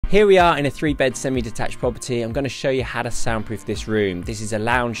Here we are in a 3-bed semi-detached property. I'm going to show you how to soundproof this room. This is a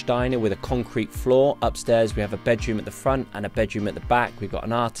lounge diner with a concrete floor. Upstairs we have a bedroom at the front and a bedroom at the back. We've got an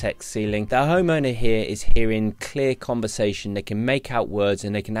Artex ceiling. The homeowner here is hearing clear conversation. They can make out words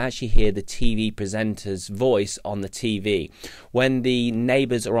and they can actually hear the TV presenter's voice on the TV. When the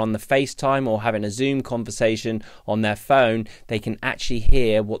neighbours are on the FaceTime or having a Zoom conversation on their phone, they can actually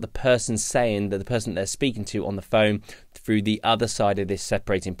hear what the person's saying, the person they're speaking to on the phone, through the other side of this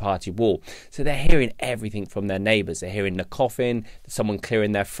separating party wall. So they're hearing everything from their neighbours. They're hearing the coughing, someone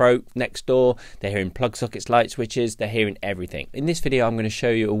clearing their throat next door, they're hearing plug sockets, light switches, they're hearing everything. In this video I'm going to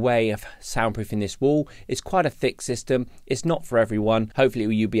show you a way of soundproofing this wall. It's quite a thick system, it's not for everyone.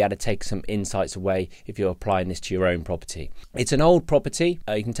 Hopefully you'll be able to take some insights away if you're applying this to your own property. It's an old property,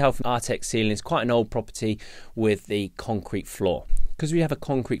 you can tell from Artex ceiling, it's quite an old property with the concrete floor. Because we have a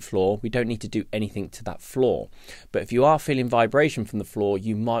concrete floor, we don't need to do anything to that floor. But if you are feeling vibration from the floor,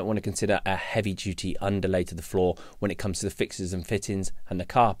 you might want to consider a heavy duty underlay to the floor when it comes to the fixtures and fittings and the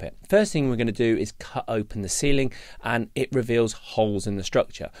carpet. First thing we're going to do is cut open the ceiling, and it reveals holes in the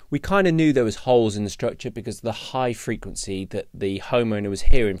structure. We kind of knew there was holes in the structure because of the high frequency that the homeowner was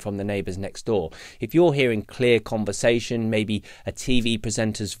hearing from the neighbours next door. If you're hearing clear conversation, maybe a TV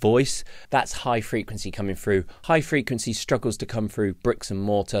presenter's voice, that's high frequency coming through. High frequency struggles to come through bricks and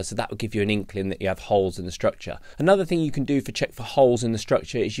mortar, so that will give you an inkling that you have holes in the structure. Another thing you can do for check for holes in the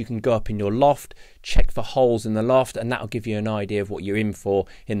structure is you can go up in your loft, check for holes in the loft, and that will give you an idea of what you're in for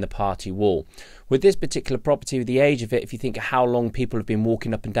in the party wall. With this particular property, with the age of it, if you think of how long people have been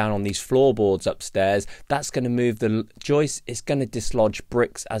walking up and down on these floorboards upstairs, that's going to move the joists. It's going to dislodge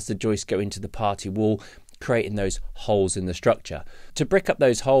bricks as the joists go into the party wall, creating those holes in the structure. To brick up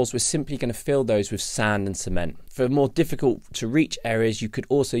those holes, we're simply going to fill those with sand and cement. For more difficult to reach areas, you could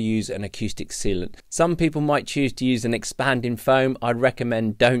also use an acoustic sealant. Some people might choose to use an expanding foam. I'd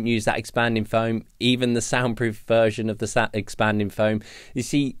recommend don't use that expanding foam, even the soundproof version of the expanding foam. You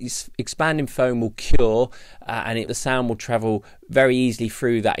see, expanding foam will cure and the sound will travel very easily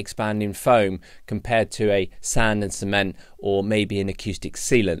through that expanding foam compared to a sand and cement or maybe an acoustic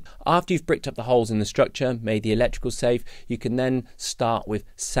sealant. After you've bricked up the holes in the structure, made the electrical safe, you can then start with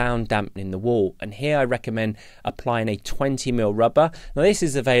sound dampening the wall. And here I recommend applying a 20mm rubber. Now this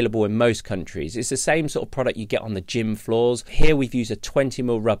is available in most countries. It's the same sort of product you get on the gym floors. Here we've used a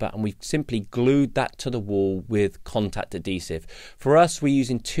 20mm rubber and we've simply glued that to the wall with contact adhesive. For us, we're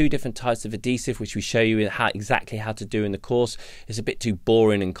using two different types of adhesive, which we show you exactly how to do in the course. It's a bit too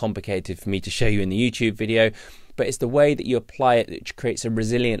boring and complicated for me to show you in the YouTube video, but it's the way that you apply it which creates a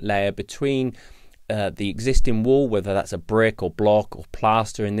resilient layer between the existing wall, whether that's a brick or block or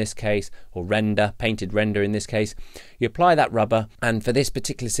plaster in this case, or render, painted render in this case. You apply that rubber, and for this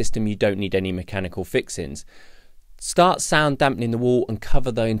particular system you don't need any mechanical fixings. Start sound dampening the wall and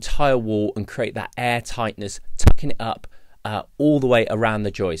cover the entire wall and create that air tightness, tucking it up all the way around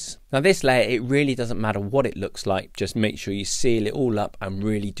the joists. Now this layer, it really doesn't matter what it looks like, just make sure you seal it all up and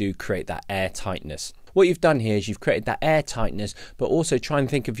really do create that air tightness. What you've done here is you've created that air tightness, but also try and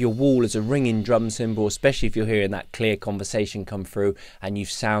think of your wall as a ringing drum cymbal, especially if you're hearing that clear conversation come through and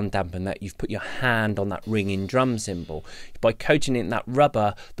you've sound dampened that, you've put your hand on that ringing drum cymbal. By coating it in that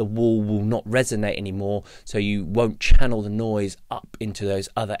rubber, the wall will not resonate anymore, so you won't channel the noise up into those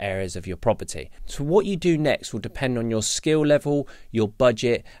other areas of your property. So what you do next will depend on your skill level, your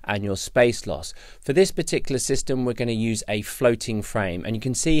budget, and your space loss. For this particular system, we're going to use a floating frame, and you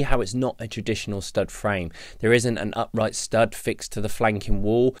can see how it's not a traditional stud frame. There isn't an upright stud fixed to the flanking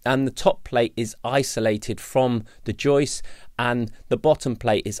wall, and the top plate is isolated from the joist and the bottom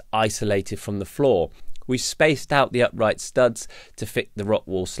plate is isolated from the floor. We've spaced out the upright studs to fit the rock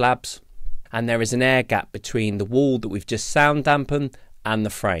wall slabs, and there is an air gap between the wall that we've just sound dampened and the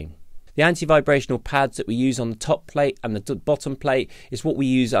frame. The anti-vibrational pads that we use on the top plate and the bottom plate is what we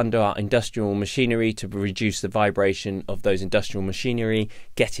use under our industrial machinery to reduce the vibration of those industrial machinery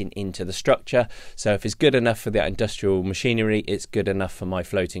getting into the structure. So if it's good enough for the industrial machinery, it's good enough for my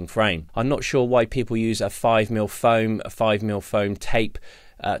floating frame. I'm not sure why people use a 5mm foam, a 5mm foam tape,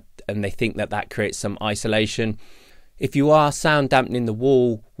 and they think that that creates some isolation. If you are sound dampening the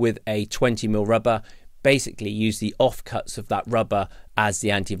wall with a 20mm rubber, basically use the offcuts of that rubber as the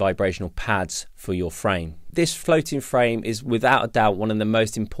anti-vibrational pads for your frame. This floating frame is without a doubt one of the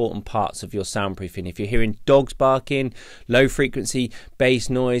most important parts of your soundproofing. If you're hearing dogs barking, low frequency bass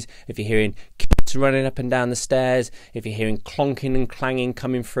noise, if you're hearing kids running up and down the stairs, if you're hearing clonking and clanging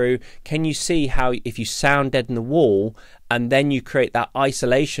coming through, can you see how if you sound deaden the wall and then you create that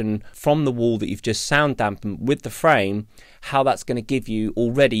isolation from the wall that you've just sound dampened with the frame, how that's going to give you,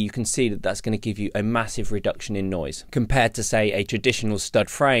 already you can see that that's going to give you a massive reduction in noise compared to, say, a traditional stud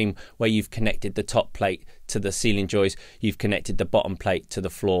frame where you've connected the top plate to the ceiling joist, you've connected the bottom plate to the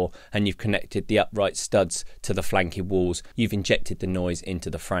floor, and you've connected the upright studs to the flanking walls. You've injected the noise into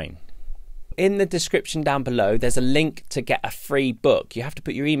the frame. In the description down below, there's a link to get a free book. You have to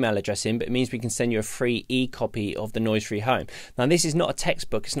put your email address in, but it means we can send you a free e-copy of the Noise-Free Home. Now, this is not a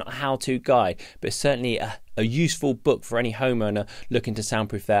textbook, it's not a how-to guide, but it's certainly a useful book for any homeowner looking to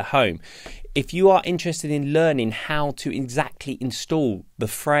soundproof their home. If you are interested in learning how to exactly install the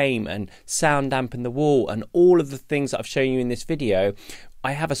frame and sound dampen the wall and all of the things that I've shown you in this video,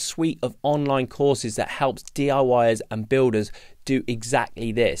 I have a suite of online courses that helps DIYers and builders do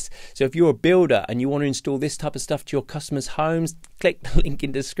exactly this. So if you're a builder and you want to install this type of stuff to your customers' homes, click the link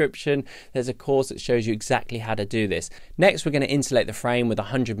in the description. There's a course that shows you exactly how to do this. Next, we're going to insulate the frame with a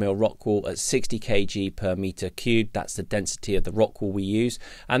 100mm rock wool at 60 kg per meter cubed. That's the density of the rock wool we use,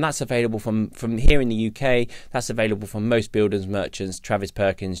 and that's available from here in the UK. That's available from most builders merchants, Travis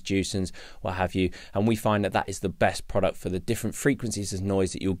Perkins, Jewson's, what have you, and we find that that is the best product for the different frequencies of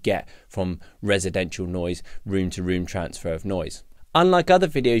noise that you'll get from residential noise, room to room transfer of noise. Unlike other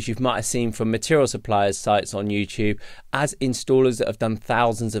videos you might have seen from material suppliers sites on YouTube, as installers that have done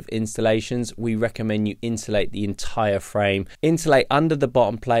thousands of installations, we recommend you insulate the entire frame. Insulate under the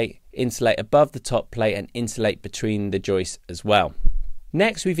bottom plate, insulate above the top plate, and insulate between the joists as well.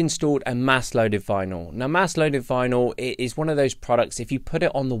 Next, we've installed a mass loaded vinyl. Now, mass loaded vinyl is one of those products, if you put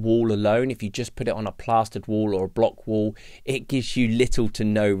it on the wall alone, if you just put it on a plastered wall or a block wall, it gives you little to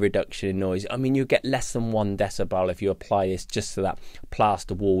no reduction in noise. I mean, you'll get less than 1 decibel if you apply this just to that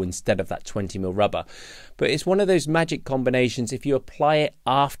plaster wall instead of that 20mm rubber. But it's one of those magic combinations. If you apply it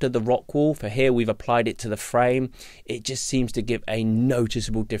after the rock wall, for here we've applied it to the frame, it just seems to give a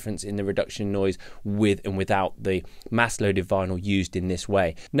noticeable difference in the reduction in noise with and without the mass loaded vinyl used in this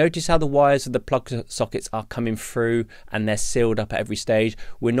way. Notice how the wires of the plug sockets are coming through and they're sealed up at every stage.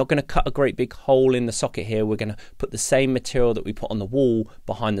 We're not going to cut a great big hole in the socket here. We're going to put the same material that we put on the wall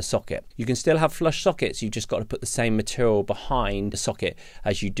behind the socket. You can still have flush sockets, you've just got to put the same material behind the socket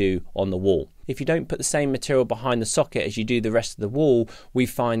as you do on the wall. If you don't put the same material behind the socket as you do the rest of the wall, we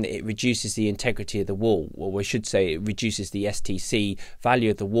find that it reduces the integrity of the wall, or we should say it reduces the STC value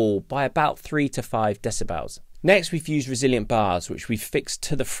of the wall by about 3 to 5 decibels. Next, we've used resilient bars, which we've fixed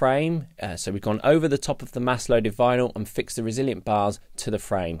to the frame. So we've gone over the top of the mass loaded vinyl and fixed the resilient bars to the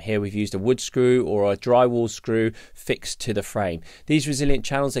frame. Here we've used a wood screw or a drywall screw fixed to the frame. These resilient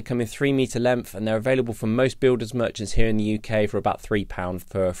channels, they come in 3 metre length and they're available from most builders merchants here in the UK for about £3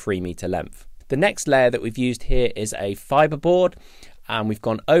 for a 3 metre length. The next layer that we've used here is a fibre board, and we've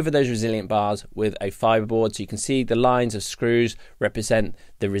gone over those resilient bars with a fibre board, so you can see the lines of screws represent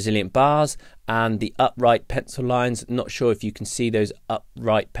the resilient bars and the upright pencil lines. Not sure if you can see those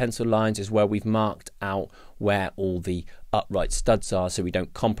upright pencil lines is where we've marked out where all the upright studs are so we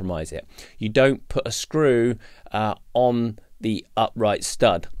don't compromise it. You don't put a screw on the upright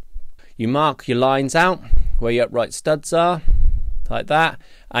stud. You mark your lines out where your upright studs are, like that,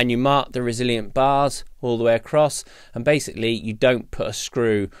 and you mark the resilient bars all the way across, and basically you don't put a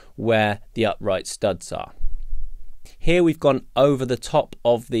screw where the upright studs are. Here we've gone over the top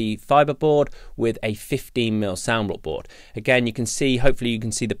of the fibre board with a 15mm sound block board. Again, you can see, hopefully you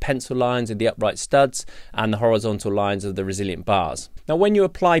can see the pencil lines of the upright studs and the horizontal lines of the resilient bars. Now, when you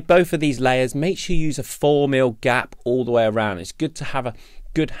apply both of these layers, make sure you use a 4mm gap all the way around. It's good to have a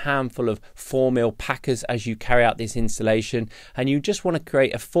good handful of 4mm packers as you carry out this installation, and you just want to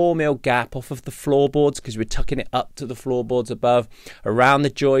create a 4mm gap off of the floorboards because we're tucking it up to the floorboards above. Around the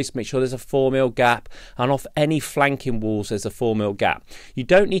joist, make sure there's a 4mm gap, and off any flanking walls there's a 4mm gap. You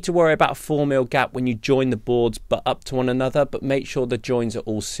don't need to worry about a 4mm gap when you join the boards but up to one another, but make sure the joins are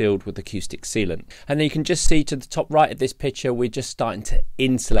all sealed with acoustic sealant. And then you can just see to the top right of this picture, we're just starting to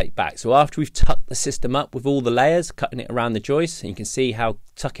insulate back. So after we've tucked the system up with all the layers, cutting it around the joist, and you can see how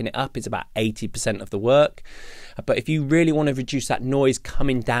tucking it up is about 80% of the work. But if you really want to reduce that noise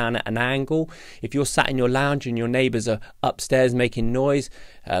coming down at an angle, if you're sat in your lounge and your neighbours are upstairs making noise,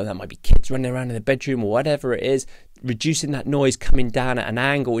 that might be kids running around in the bedroom or whatever it is, reducing that noise coming down at an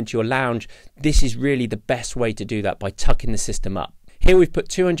angle into your lounge, this is really the best way to do that, by tucking the system up. Here we've put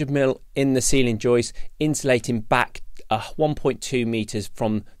 200mm in the ceiling joist, insulating back 1.2 meters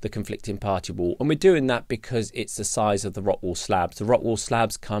from the conflicting party wall, and we're doing that because it's the size of the rock wall slabs. The rock wall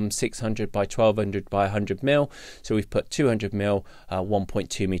slabs come 600 by 1200 by 100 mil, so we've put 200 mil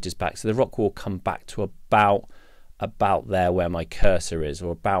 1.2 meters back, so the rock wall come back to about there where my cursor is,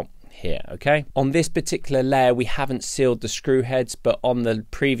 or about here. Okay, on this particular layer we haven't sealed the screw heads, but on the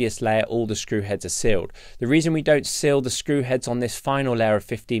previous layer all the screw heads are sealed. The reason we don't seal the screw heads on this final layer of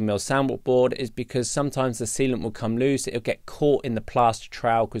 15mm soundboard board is because sometimes the sealant will come loose, it'll get caught in the plaster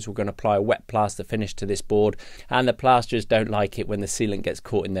trowel, because we're going to apply a wet plaster finish to this board, and the plasterers don't like it when the sealant gets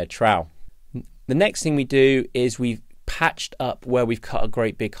caught in their trowel. The next thing we do is we've patched up where we've cut a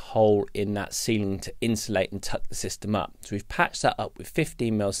great big hole in that ceiling to insulate and tuck the system up. So we've patched that up with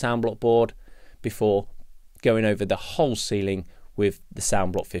 15mm soundblock board before going over the whole ceiling with the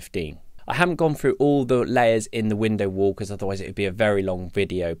soundblock 15. I haven't gone through all the layers in the window wall because otherwise it would be a very long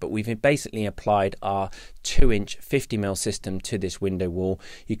video, but we've basically applied our 2-inch 50mm system to this window wall.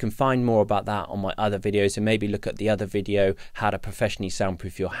 You can find more about that on my other videos, and maybe look at the other video, how to professionally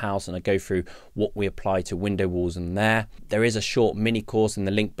soundproof your house, and I go through what we apply to window walls in there. There is a short mini course in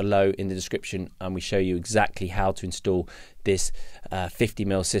the link below in the description, and we show you exactly how to install this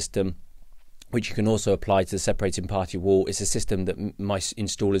 50mm system, which you can also apply to the separating party wall. It's a system that my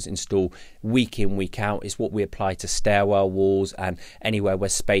installers install week in, week out. It's what we apply to stairwell walls and anywhere where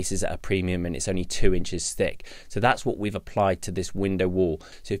space is at a premium and it's only 2 inches thick. So that's what we've applied to this window wall.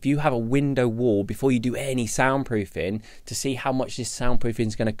 So if you have a window wall, before you do any soundproofing, to see how much this soundproofing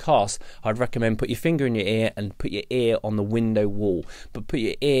is going to cost, I'd recommend put your finger in your ear and put your ear on the window wall. But put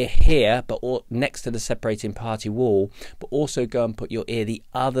your ear here, but next to the separating party wall, but also go and put your ear the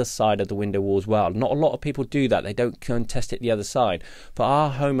other side of the window wall as well. Not a lot of people do that. They don't go and test it the other side. For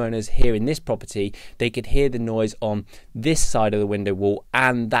our homeowners here in this property, they could hear the noise on this side of the window wall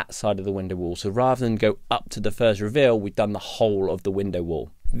and that side of the window wall. So rather than go up to the first reveal, we've done the whole of the window wall.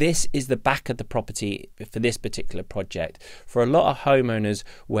 This is the back of the property for this particular project. For a lot of homeowners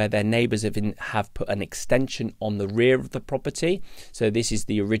where their neighbours have put an extension on the rear of the property, so this is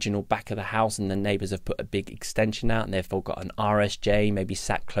the original back of the house and the neighbours have put a big extension out and therefore got an RSJ maybe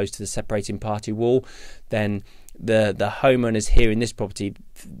sat close to the separating party wall, then the homeowners here in this property,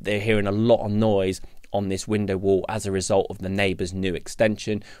 they're hearing a lot of noise on this window wall as a result of the neighbour's new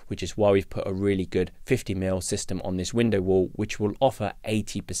extension, which is why we've put a really good 50mm system on this window wall, which will offer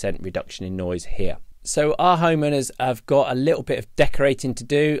 80% reduction in noise here. So our homeowners have got a little bit of decorating to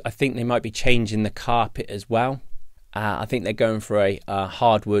do. I think they might be changing the carpet as well. I think they're going for a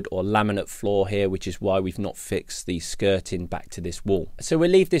hardwood or laminate floor here, which is why we've not fixed the skirting back to this wall. So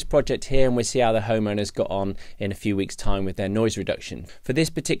we'll leave this project here and we'll see how the homeowners got on in a few weeks' time with their noise reduction. For this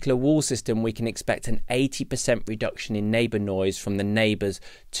particular wall system, we can expect an 80% reduction in neighbour noise from the neighbours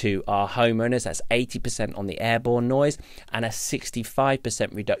to our homeowners. That's 80% on the airborne noise and a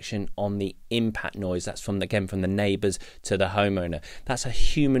 65% reduction on the impact noise. That's from the neighbours to the homeowner. That's a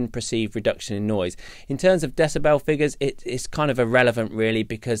human perceived reduction in noise. In terms of decibel figures, it's kind of irrelevant really,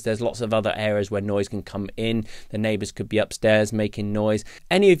 because there's lots of other areas where noise can come in. The neighbours could be upstairs making noise.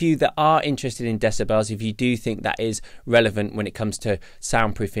 Any of you that are interested in decibels, if you do think that is relevant when it comes to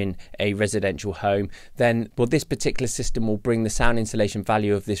soundproofing a residential home, then this particular system will bring the sound insulation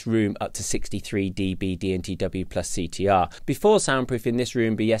value of this room up to 63 dB DNTW plus CTR. Before soundproofing, this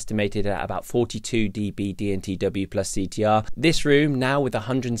room be estimated at about 42 dB DNTW plus CTR. This room now with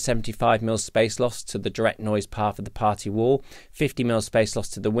 175mm space loss to the direct noise path of the party wall, 50mm space loss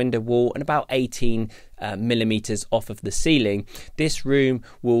to the window wall, and about 18 millimeters off of the ceiling. This room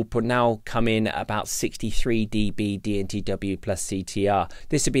will now come in at about 63 dB DNTW plus CTR.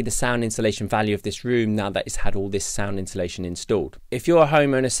 This would be the sound insulation value of this room now that it's had all this sound insulation installed. If you're a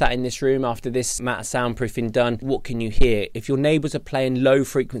homeowner sat in this room after this amount of soundproofing done, what can you hear? If your neighbours are playing low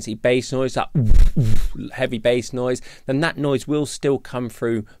frequency bass noise, that heavy bass noise, then that noise will still come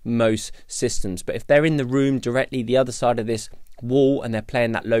through most systems. But if they're in the room directly the other side of this wall and they're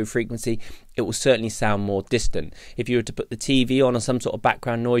playing that low frequency, it will certainly sound more distant. If you were to put the TV on or some sort of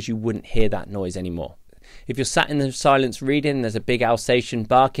background noise, you wouldn't hear that noise anymore. If you're sat in the silence reading, there's a big Alsatian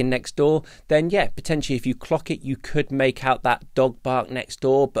barking next door, then yeah, potentially if you clock it, you could make out that dog bark next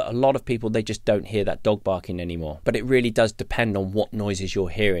door, but a lot of people, they just don't hear that dog barking anymore. But it really does depend on what noises you're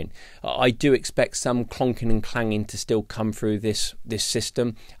hearing. I do expect some clonking and clanging to still come through this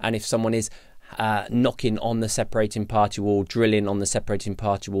system, and if someone is knocking on the separating party wall, drilling on the separating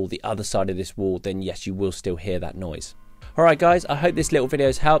party wall, the other side of this wall, then yes, you will still hear that noise. Alright guys, I hope this little video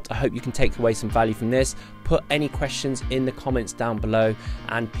has helped. I hope you can take away some value from this. Put any questions in the comments down below,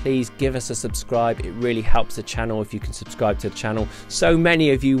 and please give us a subscribe. It really helps the channel if you can subscribe to the channel. So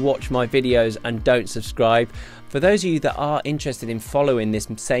many of you watch my videos and don't subscribe. For those of you that are interested in following this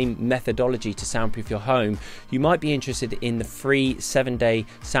same methodology to soundproof your home, you might be interested in the free 7-day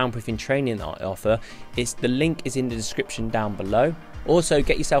soundproofing training that I offer. The link is in the description down below. Also,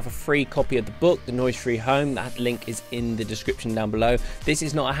 get yourself a free copy of the book, The Noise Free Home. That link is in the description down below. This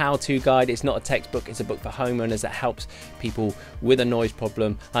is not a how-to guide, it's not a textbook, it's a book for homeowners that helps people with a noise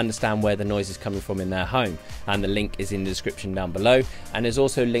problem understand where the noise is coming from in their home. And the link is in the description down below. And there's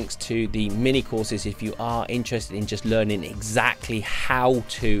also links to the mini courses if you are interested in just learning exactly how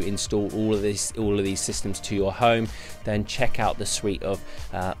to install all of these systems to your home. Then check out the suite of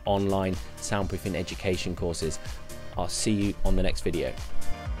online soundproofing education courses. I'll see you on the next video.